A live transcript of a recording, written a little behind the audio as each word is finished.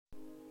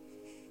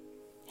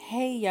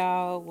Hey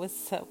y'all,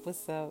 what's up?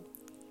 What's up?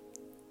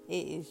 It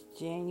is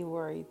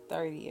January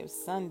 30th,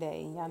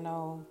 Sunday. Y'all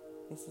know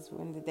this is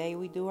when the day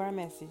we do our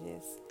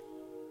messages.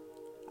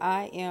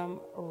 I am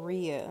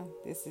Rhea.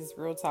 This is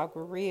Real Talk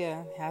with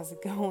Rhea. How's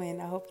it going?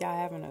 I hope y'all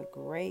having a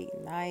great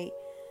night.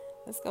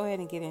 Let's go ahead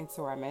and get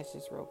into our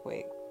message real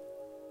quick.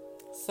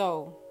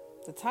 So,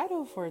 the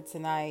title for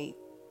tonight's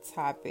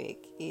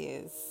topic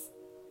is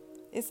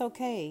It's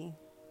Okay,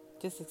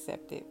 just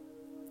accept it.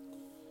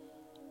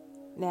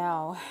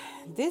 Now,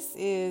 this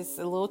is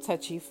a little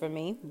touchy for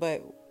me, but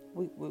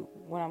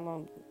what I'm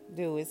going to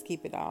do is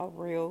keep it all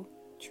real,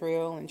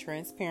 trill, and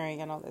transparent.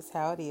 You know, that's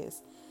how it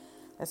is.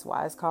 That's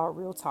why it's called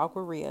Real Talk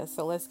with Rhea.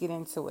 So let's get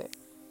into it.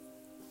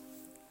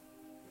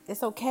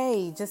 It's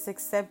okay. Just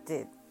accept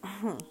it.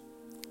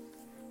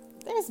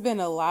 There's been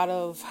a lot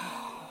of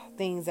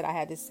things that I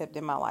had to accept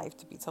in my life,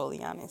 to be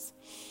totally honest.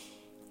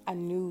 I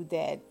knew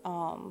that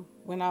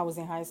when I was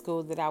in high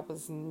school that I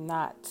was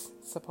not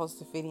supposed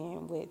to fit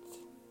in with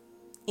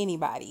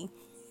anybody.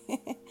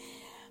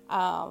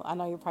 I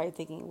know you're probably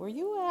thinking, were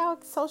you a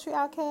social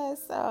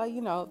outcast?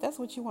 That's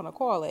what you want to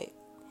call it.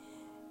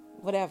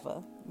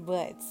 Whatever.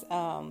 But,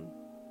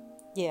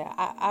 yeah,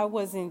 I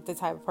wasn't the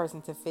type of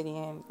person to fit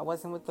in. I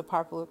wasn't with the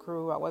popular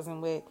crew. I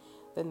wasn't with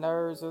the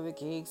nerds or the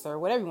geeks or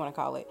whatever you want to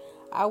call it.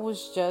 I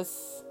was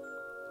just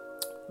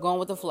going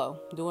with the flow,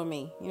 doing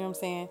me. You know what I'm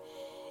saying?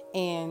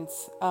 And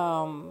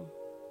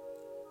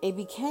it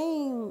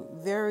became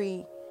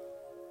very...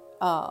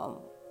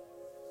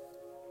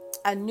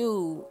 I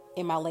knew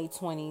in my late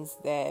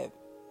 20s that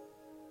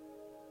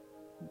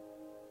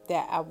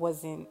I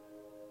wasn't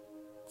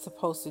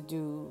supposed to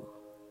do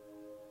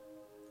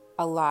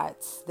a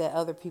lot that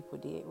other people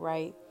did,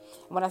 right?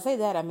 When I say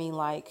that, I mean,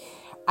 like,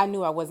 I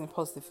knew I wasn't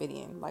supposed to fit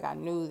in. Like, I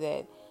knew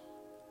that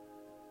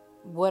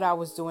what I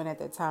was doing at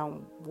that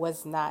time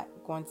was not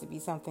going to be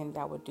something that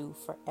I would do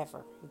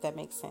forever, if that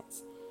makes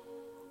sense.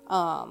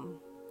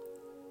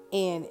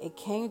 And it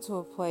came to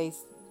a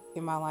place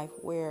in my life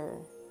where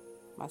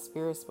my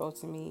spirit spoke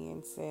to me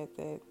and said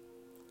that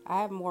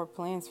I have more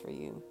plans for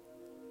you.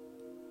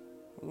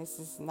 And this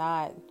is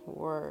not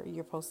where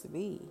you're supposed to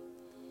be.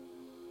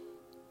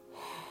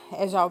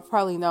 As y'all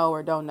probably know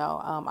or don't know,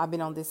 I've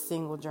been on this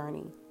single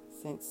journey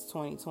since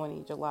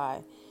 2020,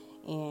 July.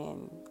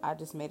 And I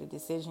just made a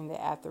decision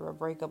that after a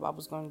breakup, I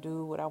was going to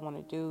do what I want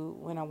to do,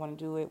 when I want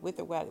to do it, with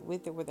or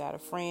without a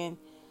friend,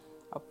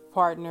 a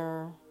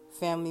partner,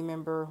 family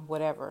member,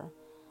 whatever.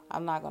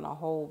 I'm not going to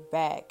hold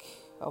back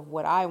of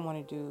what I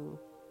want to do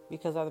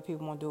because other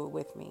people won't do it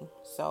with me.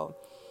 So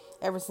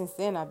ever since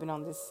then, I've been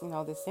on this,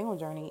 this single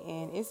journey,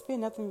 and it's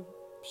been nothing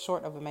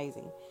short of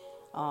amazing.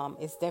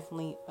 It's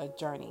definitely a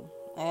journey.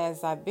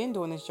 As I've been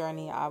doing this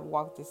journey, I've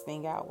walked this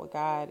thing out with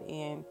God,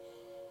 and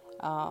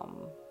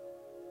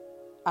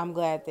I'm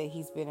glad that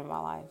He's been in my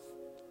life.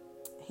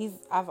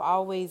 I've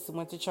always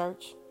went to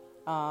church,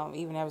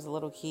 even as a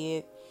little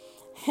kid.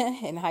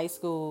 In high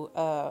school,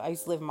 I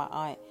used to live with my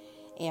aunt,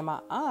 and my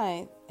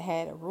aunt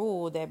had a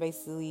rule that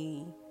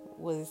basically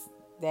was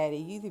that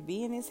you either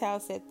be in this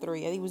house at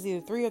 3. It was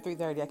either 3 or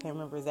 3:30. I can't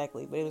remember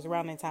exactly, but it was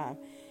around that time.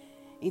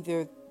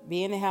 Either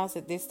be in the house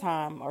at this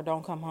time or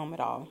don't come home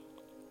at all.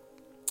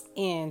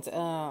 And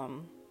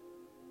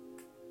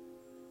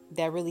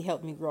that really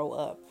helped me grow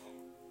up.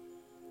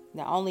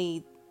 Not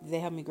only did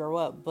it help me grow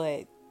up,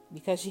 but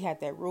because she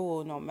had that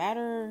rule, no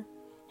matter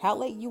how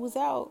late you was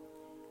out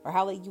or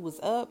how late you was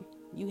up,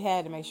 you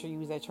had to make sure you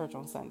was at church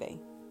on Sunday.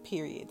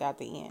 Period. At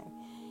the end.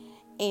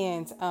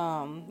 And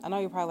I know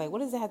you're probably like,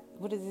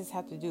 what does this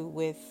have to do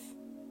with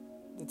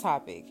the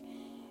topic?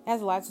 It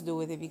has a lot to do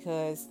with it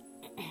because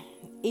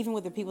even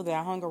with the people that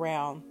I hung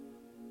around,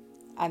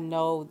 I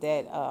know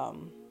that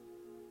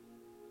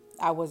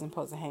I wasn't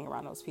supposed to hang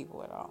around those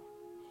people at all.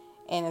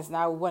 And it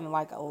wasn't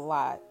like a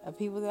lot of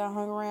people that I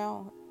hung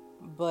around,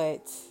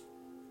 but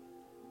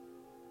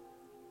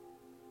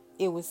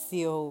it was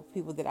still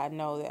people that I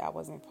know that I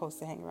wasn't supposed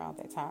to hang around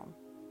at that time.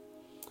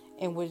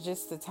 And with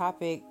just the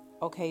topic,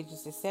 okay,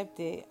 just accept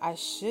it, I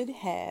should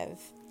have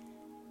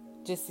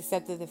just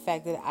accepted the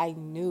fact that I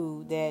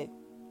knew that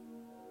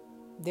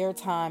their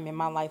time in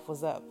my life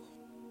was up.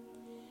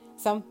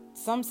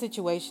 Some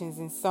situations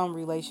and some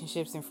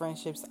relationships and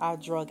friendships I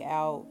drug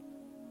out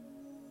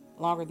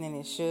longer than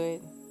it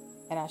should.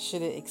 And I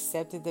should have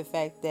accepted the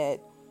fact that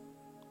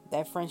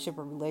that friendship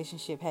or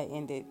relationship had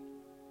ended.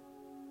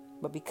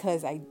 But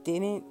because I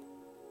didn't,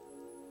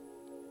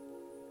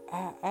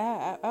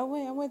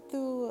 I went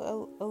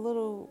through a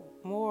little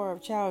more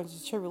of challenges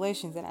and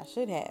tribulations than I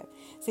should have.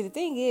 See, the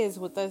thing is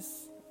with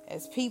us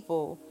as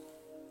people,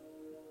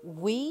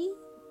 we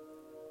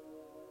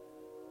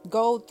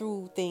go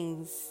through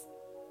things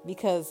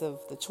because of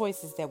the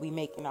choices that we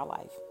make in our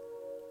life.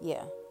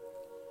 Yeah.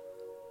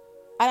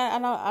 I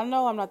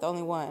know I'm not the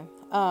only one.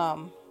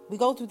 We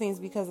go through things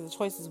because of the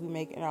choices we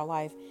make in our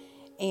life.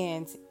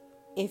 And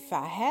if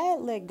I had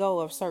let go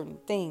of certain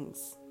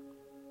things,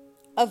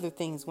 other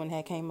things wouldn't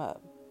have came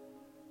up.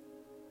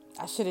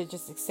 I should have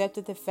just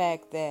accepted the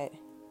fact that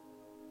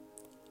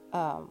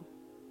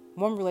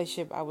one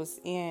relationship I was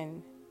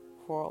in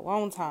for a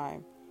long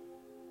time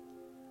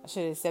I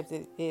should have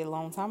accepted it a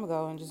long time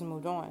ago and just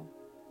moved on.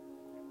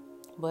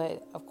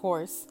 But of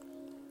course,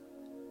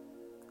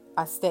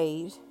 I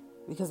stayed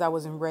because I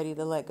wasn't ready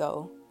to let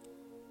go.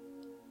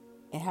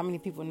 And how many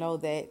people know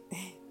that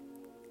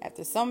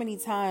after so many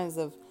times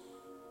of,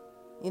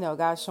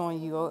 God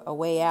showing you a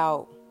way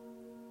out,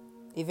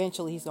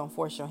 eventually he's going to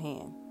force your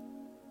hand.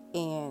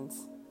 And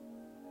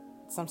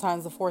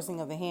sometimes the forcing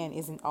of the hand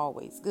isn't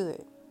always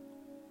good.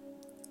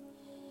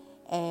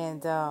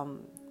 And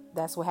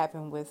that's what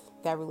happened with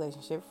that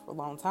relationship a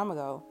long time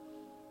ago.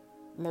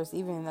 And there's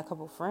even a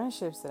couple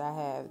friendships that I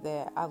have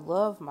that I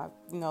love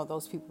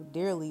those people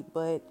dearly,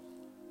 but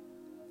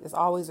there's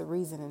always a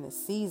reason and a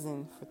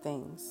season for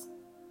things.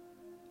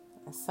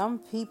 And some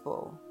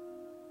people,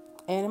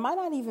 and it might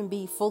not even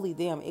be fully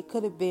them, it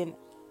could have been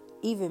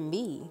even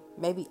me.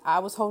 Maybe I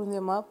was holding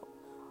them up,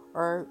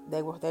 or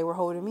they were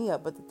holding me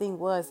up. But the thing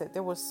was that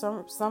there was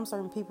some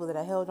certain people that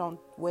I held on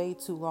way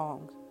too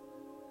long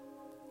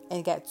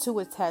and got too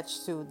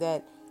attached to,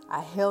 that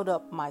I held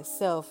up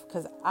myself,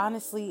 because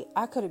honestly,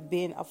 I could have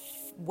been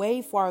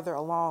way farther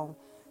along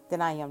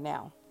than I am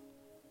now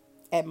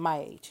at my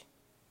age.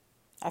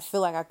 I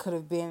feel like I could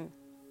have been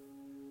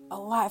a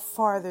lot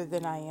farther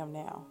than I am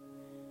now.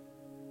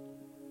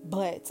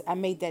 But I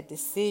made that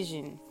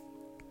decision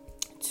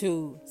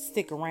to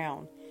stick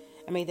around.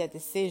 I made that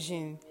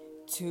decision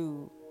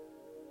to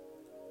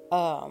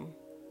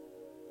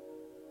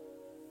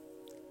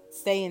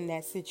stay in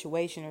that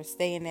situation, or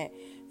stay in that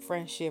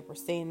friendship, or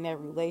stay in that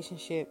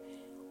relationship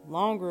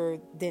longer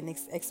than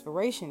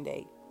expiration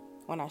date,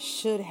 when I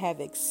should have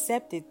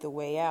accepted the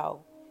way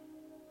out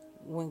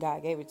when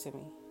God gave it to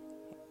me.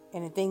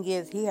 And the thing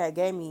is, he had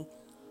gave me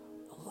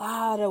a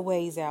lot of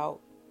ways out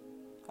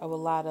of a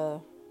lot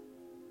of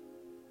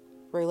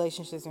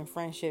relationships and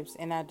friendships,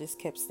 and I just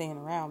kept staying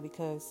around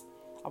because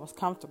I was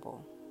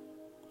comfortable.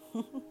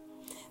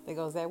 There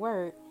goes that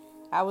word.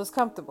 I was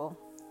comfortable.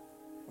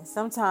 And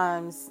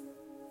sometimes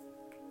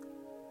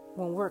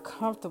when we're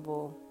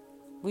comfortable,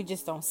 we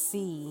just don't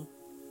see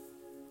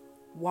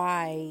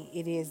why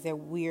it is that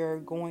we're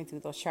going through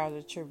those trials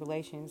and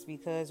tribulations,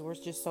 because we're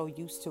just so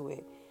used to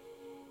it.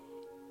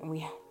 And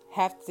we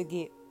have to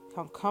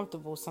become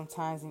comfortable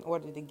sometimes in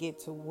order to get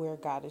to where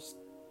God is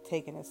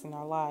taking us in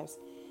our lives.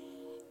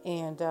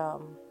 And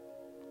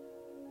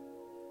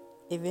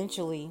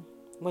eventually,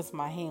 once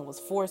my hand was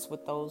forced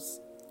with those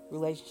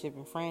relationships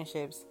and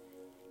friendships,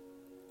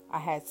 I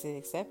had to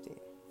accept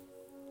it.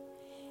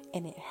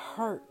 And it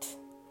hurt.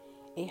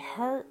 It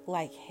hurt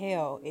like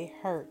hell. It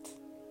hurt.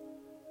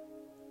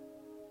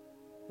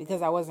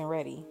 Because I wasn't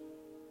ready.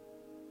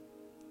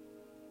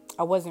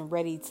 I wasn't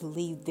ready to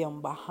leave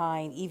them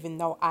behind, even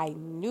though I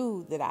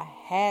knew that I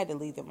had to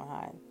leave them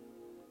behind.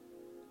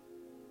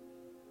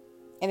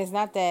 And it's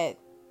not that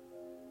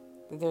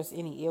there's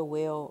any ill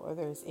will, or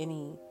there's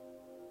any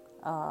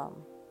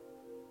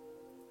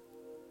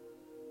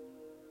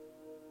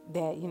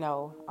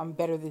that, I'm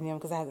better than them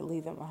because I had to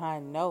leave them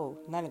behind. No,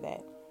 none of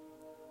that.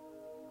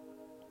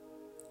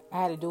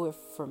 I had to do it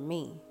for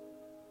me.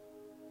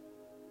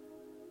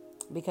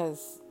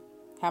 Because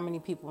how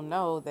many people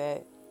know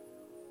that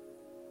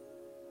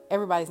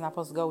everybody's not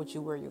supposed to go with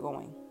you where you're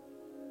going?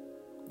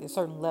 There's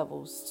certain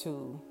levels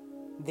to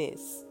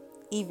this,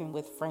 even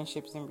with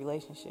friendships and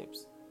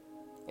relationships.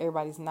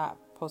 Everybody's not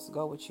supposed to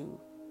go with you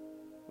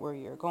where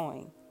you're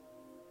going.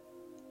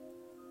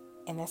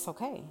 And that's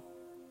okay.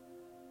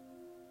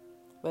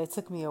 But it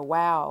took me a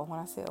while. When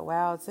I say a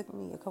while, it took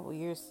me a couple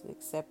years to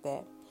accept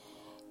that.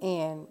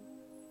 And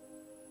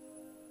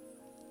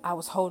I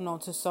was holding on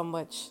to so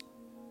much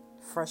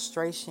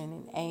frustration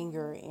and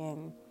anger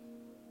and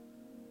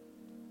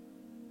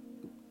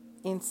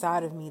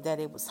inside of me that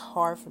it was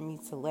hard for me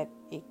to let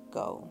it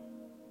go.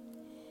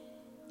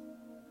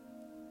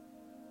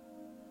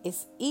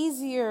 It's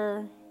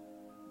easier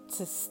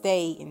to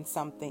stay in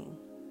something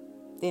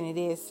than it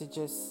is to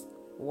just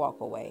walk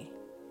away.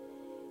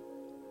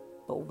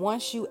 But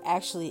once you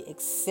actually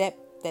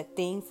accept that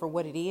thing for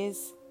what it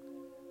is,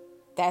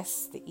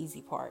 that's the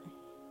easy part.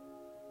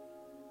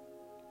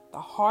 The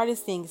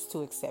hardest thing is to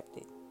accept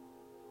it.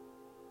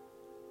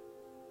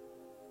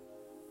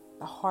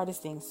 The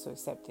hardest thing is to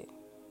accept it.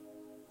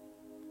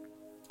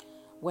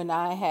 When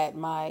I had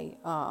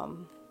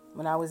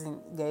when I was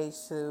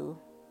engaged to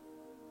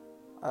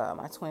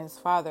my twin's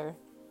father,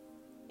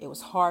 it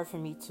was hard for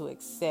me to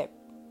accept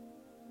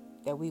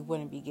that we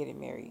wouldn't be getting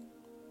married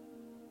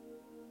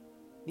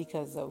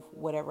because of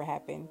whatever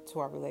happened to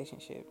our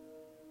relationship.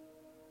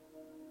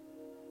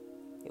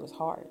 It was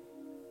hard.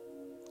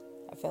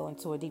 I fell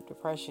into a deep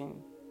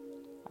depression.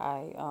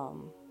 I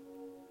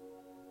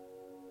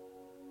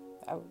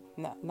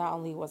not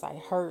only was I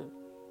hurt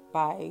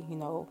by,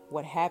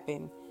 what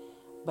happened,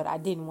 but I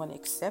didn't want to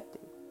accept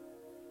it,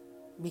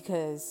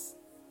 because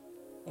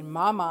in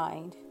my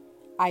mind,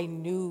 I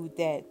knew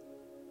that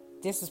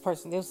this was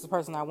the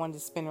person I wanted to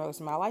spend the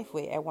rest of my life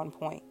with at one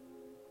point.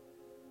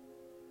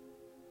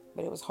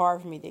 But it was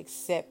hard for me to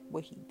accept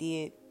what he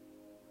did,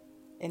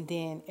 and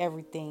then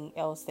everything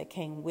else that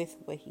came with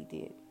what he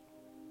did.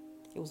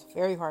 It was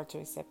very hard to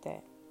accept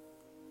that.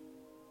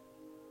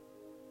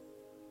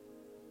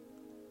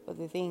 But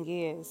the thing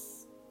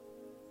is,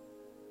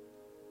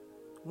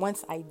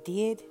 once I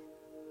did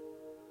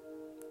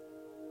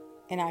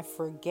and I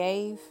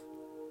forgave,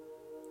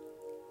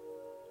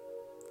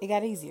 it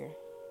got easier.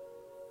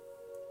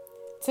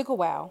 Took a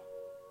while,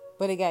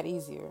 but it got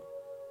easier.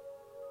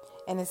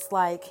 And it's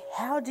like,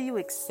 how do you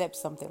accept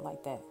something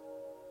like that?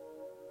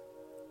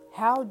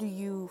 How do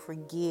you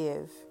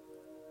forgive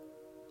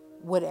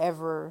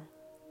whatever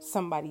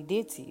somebody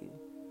did to you?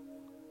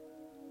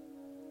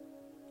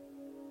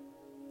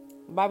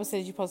 The Bible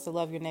says you're supposed to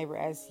love your neighbor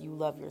as you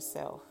love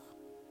yourself.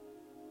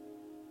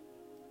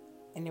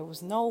 And there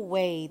was no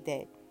way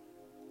that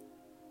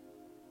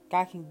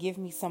God can give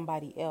me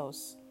somebody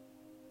else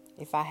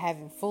if I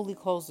haven't fully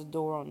closed the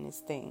door on this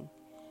thing.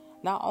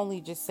 Not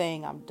only just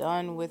saying I'm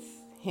done with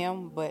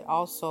him, but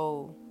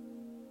also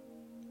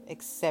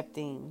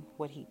accepting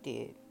what he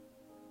did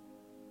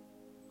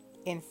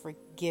and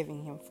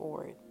forgiving him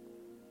for it.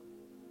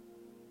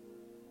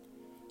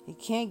 He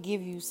can't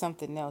give you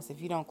something else if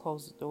you don't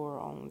close the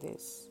door on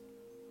this.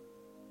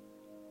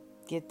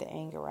 Get the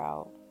anger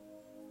out,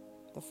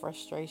 the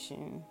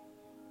frustration,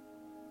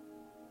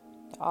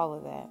 all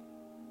of that.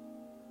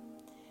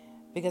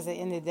 Because at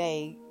the end of the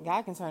day,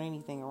 God can turn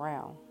anything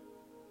around.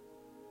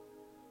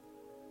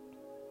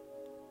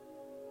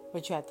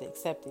 But you have to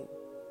accept it.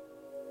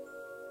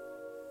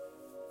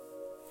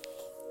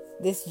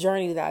 This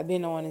journey that I've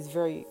been on has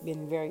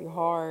been very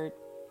hard.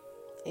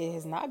 It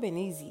has not been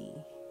easy.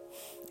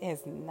 It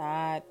has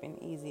not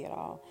been easy at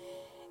all.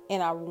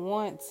 And I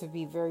want to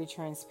be very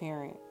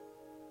transparent.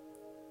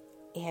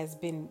 It has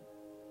been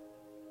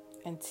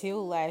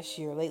until last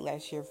year, late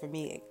last year, for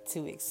me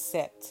to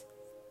accept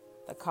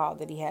the call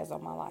that he has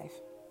on my life.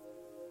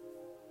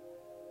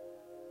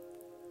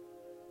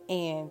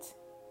 And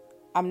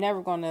I'm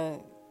never going to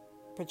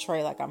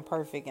portray like I'm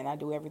perfect and I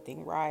do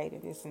everything right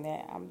and this and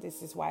that.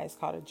 This is why it's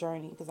called a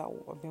journey, because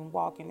I've been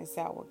walking this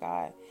out with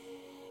God.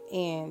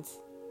 And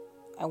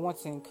I want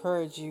to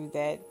encourage you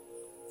that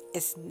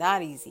it's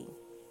not easy,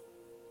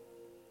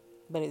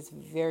 but it's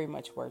very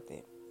much worth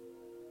it.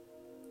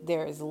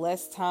 There is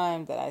less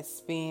time that I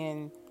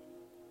spend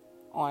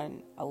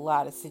on a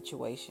lot of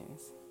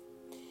situations.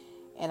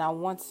 And I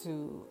want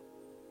to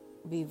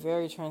be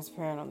very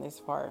transparent on this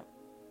part.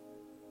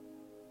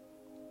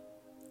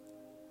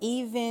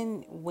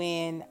 Even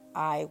when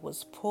I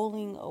was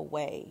pulling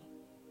away,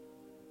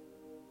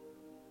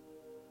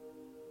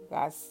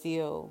 God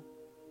still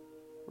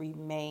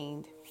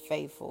remained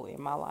faithful in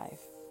my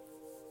life.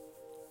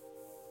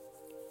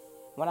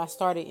 When I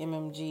started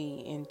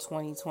MMG in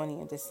 2020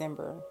 in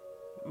December,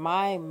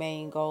 my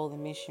main goal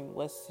and mission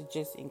was to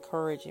just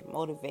encourage and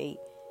motivate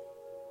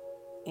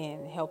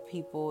and help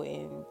people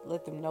and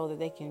let them know that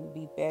they can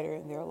be better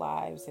in their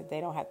lives, that they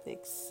don't have to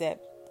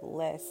accept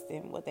less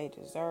than what they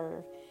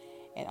deserve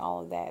and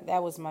all of that.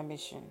 That was my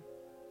mission.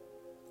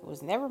 It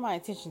was never my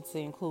intention to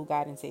include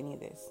God into any of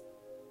this.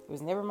 It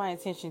was never my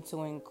intention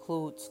to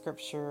include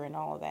scripture and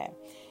all of that.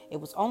 It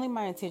was only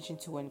my intention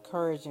to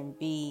encourage and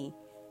be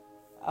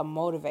a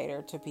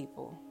motivator to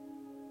people.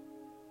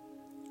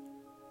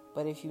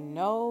 But if you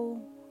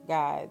know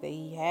God, that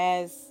he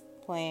has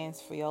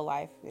plans for your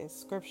life, there's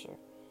scripture.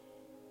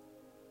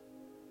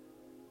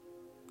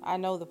 I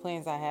know the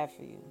plans I have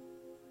for you.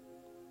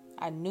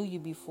 I knew you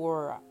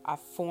before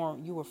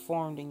you were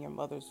formed in your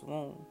mother's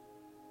womb.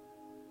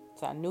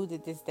 So I knew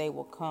that this day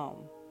will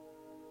come.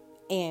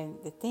 And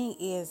the thing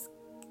is,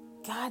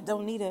 God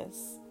don't need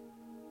us.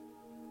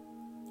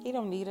 He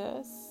don't need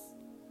us.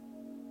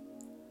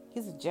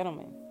 He's a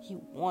gentleman. He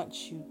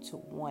wants you to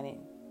want it.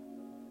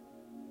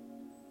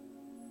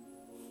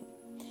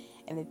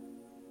 And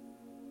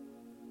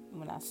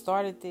when I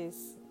started this,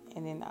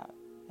 and then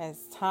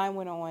as time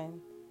went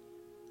on,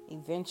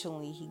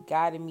 eventually he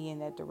guided me in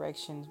that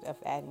direction of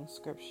adding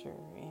scripture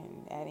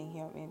and adding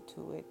him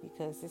into it,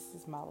 because this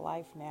is my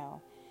life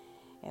now.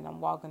 And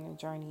I'm walking the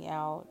journey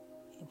out,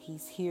 and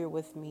he's here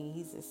with me.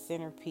 He's a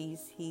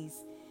centerpiece.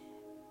 He's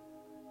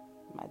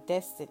my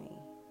destiny.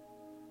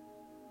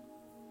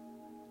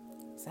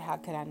 So how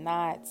could I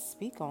not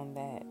speak on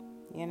that,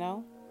 you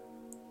know?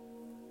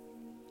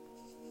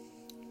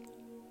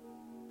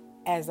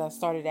 As I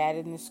started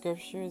adding the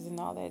scriptures and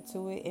all that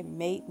to it, it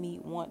made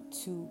me want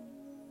to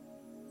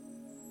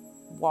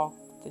walk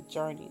the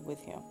journey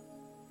with him.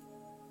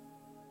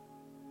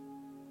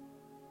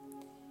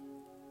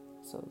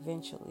 So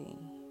eventually,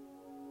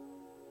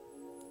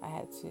 I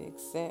had to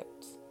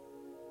accept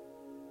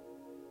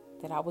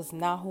that I was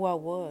not who I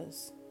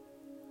was.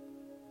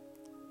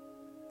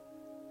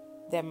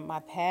 That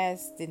my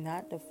past did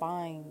not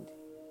define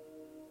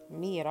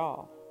me at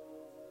all.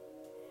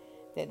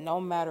 That no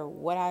matter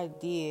what I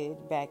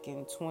did back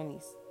in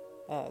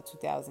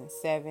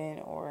 2007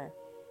 or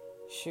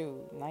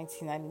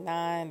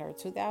 1999 or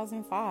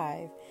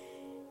 2005,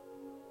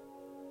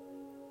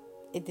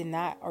 it did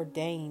not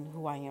ordain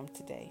who I am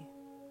today.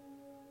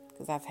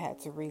 Because I've had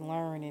to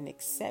relearn and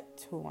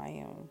accept who I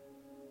am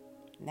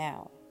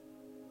now.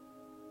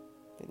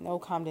 That no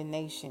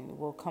condemnation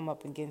will come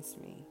up against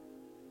me.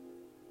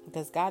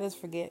 Because God has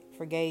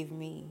forgave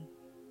me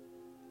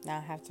Now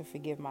I have to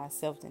forgive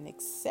myself and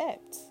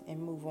accept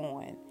and move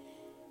on.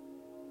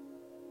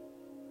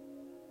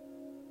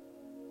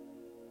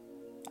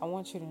 I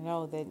want you to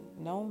know that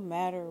no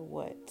matter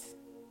what,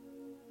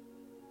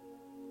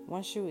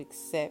 once you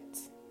accept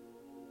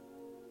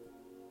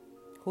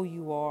who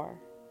you are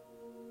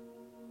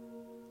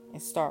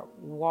and start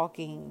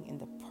walking in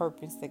the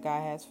purpose that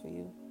God has for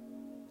you,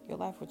 your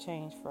life will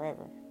change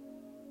forever.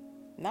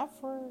 Not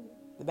for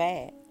the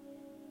bad,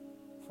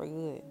 for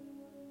good.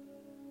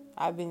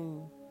 I've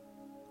been,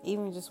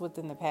 even just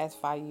within the past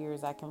 5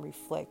 years, I can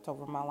reflect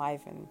over my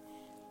life, and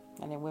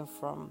it went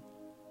from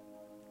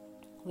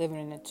living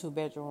in a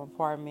 2-bedroom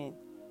apartment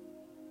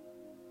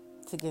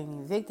to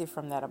getting evicted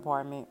from that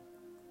apartment,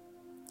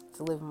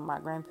 to living with my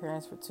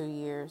grandparents for 2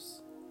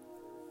 years,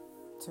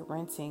 to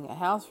renting a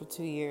house for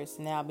 2 years,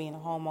 to now being a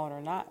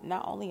homeowner.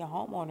 Not only a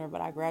homeowner,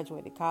 but I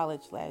graduated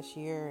college last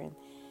year, and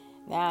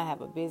now I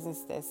have a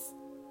business that's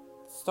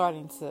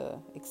starting to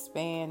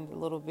expand a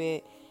little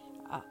bit.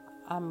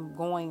 I'm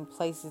going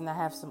places, and I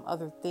have some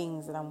other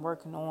things that I'm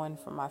working on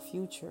for my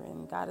future,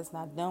 and God is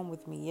not done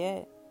with me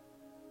yet.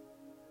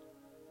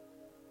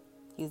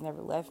 He's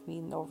never left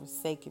me nor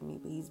forsaken me,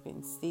 but He's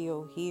been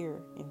still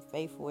here and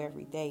faithful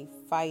every day,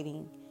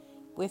 fighting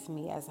with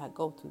me as I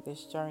go through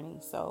this journey.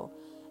 So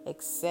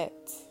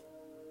accept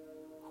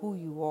who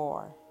you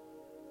are,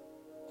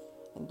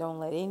 and don't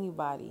let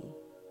anybody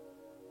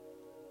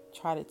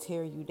try to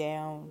tear you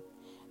down.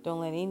 Don't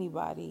let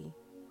anybody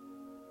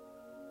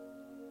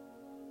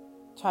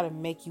try to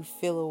make you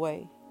feel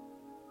away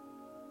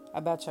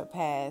about your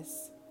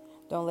past.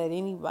 Don't let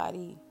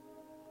anybody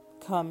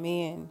come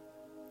in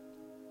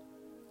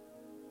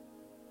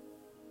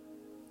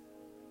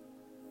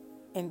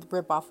and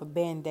rip off a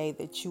band-aid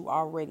that you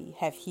already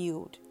have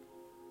healed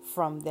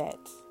from that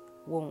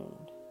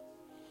wound.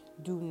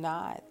 Do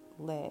not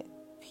let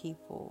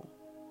people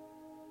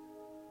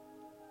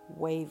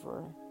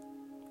waver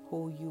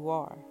who you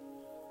are.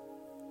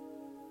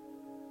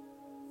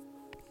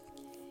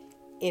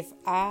 If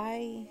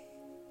I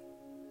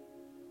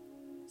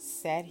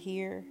sat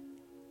here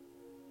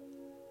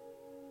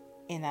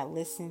and I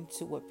listened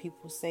to what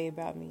people say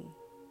about me,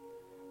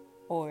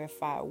 or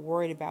if I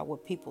worried about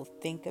what people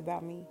think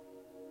about me,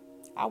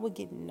 I would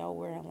get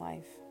nowhere in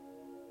life.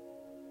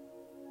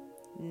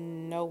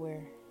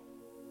 Nowhere.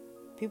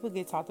 People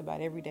get talked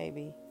about every day,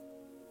 B.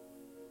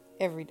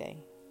 Every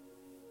day.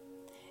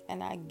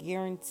 And I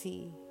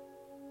guarantee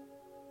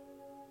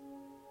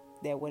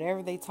that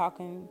whatever they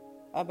talking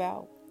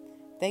about,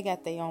 they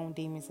got their own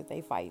demons that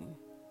they fighting.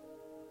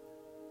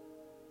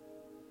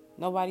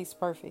 Nobody's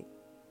perfect.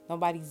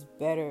 Nobody's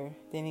better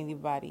than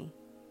anybody.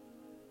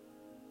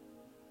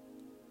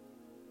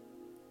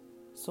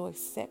 So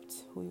accept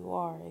who you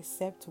are.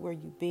 Accept where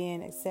you've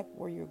been. Accept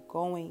where you're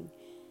going.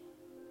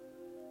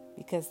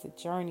 Because the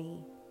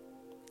journey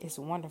is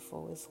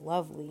wonderful. It's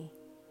lovely.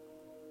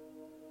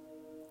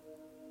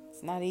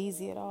 It's not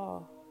easy at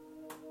all.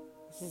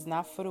 This is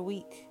not for the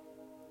weak.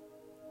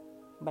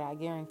 But I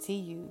guarantee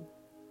you,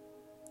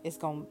 it's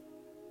going to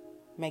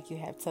make you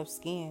have tough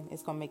skin.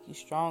 It's going to make you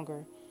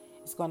stronger.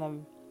 It's going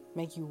to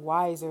make you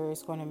wiser.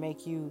 It's going to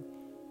make you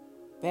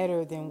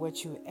better than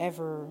what you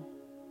ever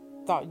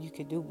thought you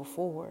could do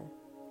before.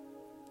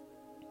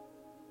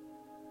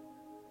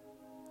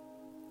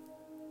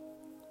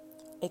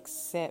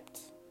 Accept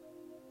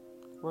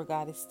where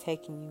God is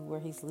taking you, where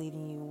He's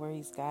leading you, where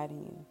He's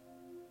guiding you.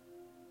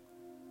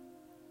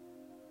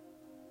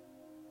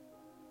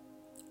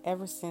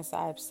 Ever since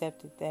I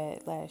accepted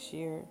that last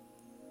year,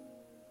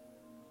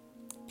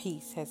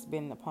 peace has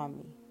been upon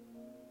me.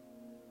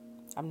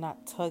 I'm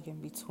not tugging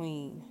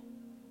between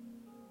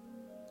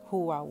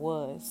who I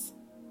was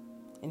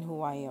and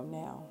who I am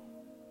now.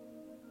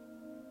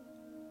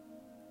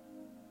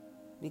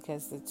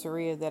 Because the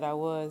Taria that I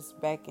was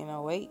back in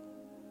 2008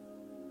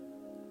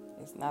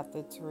 is not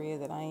the Taria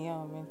that I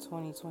am in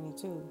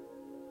 2022.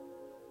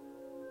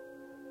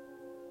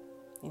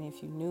 And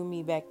if you knew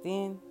me back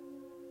then,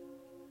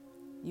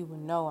 you would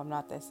know I'm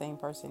not that same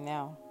person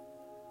now.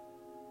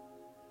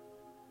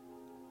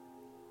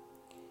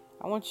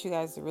 I want you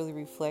guys to really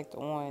reflect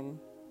on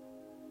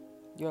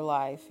your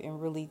life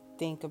and really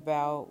think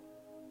about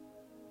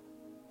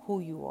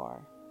who you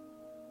are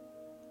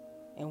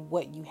and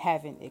what you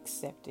haven't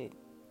accepted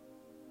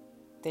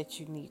that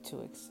you need to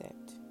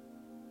accept.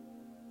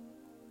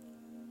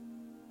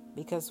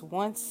 Because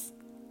once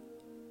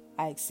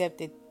I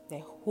accepted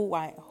that who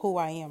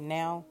I am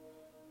now,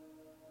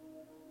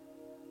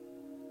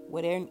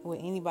 what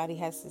anybody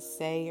has to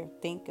say or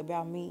think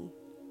about me,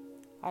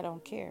 I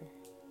don't care.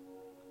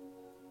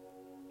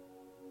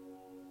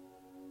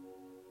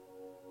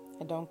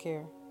 I don't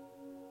care.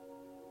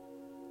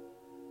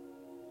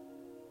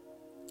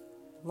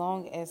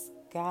 Long as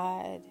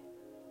God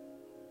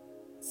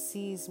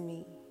sees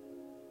me,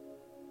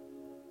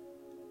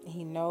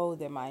 He knows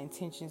that my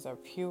intentions are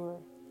pure.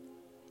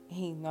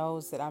 He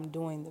knows that I'm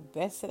doing the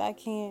best that I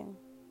can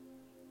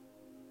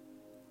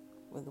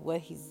with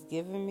what He's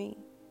given me.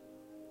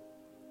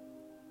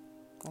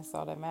 That's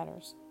all that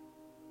matters.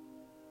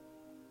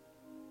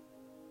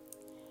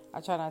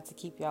 I try not to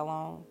keep y'all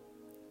long,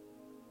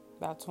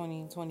 about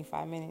 20,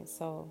 25 minutes.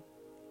 So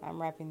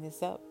I'm wrapping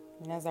this up.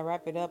 And as I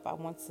wrap it up, I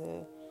want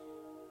to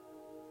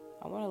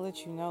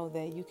let you know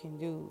that you can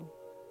do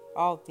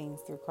all things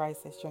through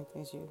Christ that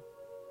strengthens you.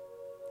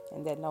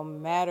 And that no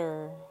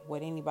matter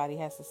what anybody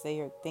has to say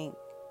or think,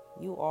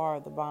 you are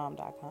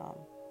thebomb.com.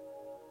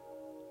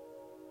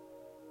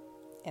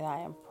 And I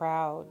am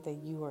proud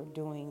that you are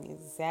doing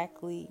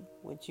exactly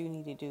what you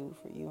need to do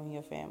for you and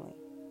your family.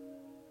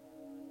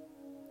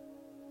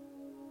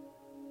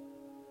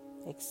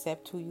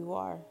 Accept who you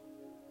are.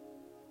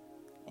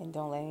 And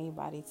don't let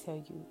anybody tell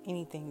you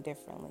anything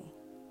differently.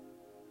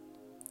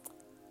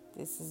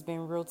 This has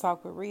been Real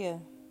Talk with Rhea.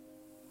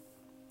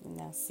 And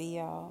I'll see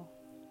y'all.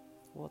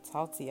 We'll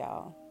talk to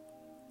y'all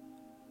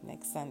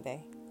next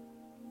Sunday.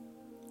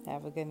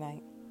 Have a good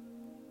night.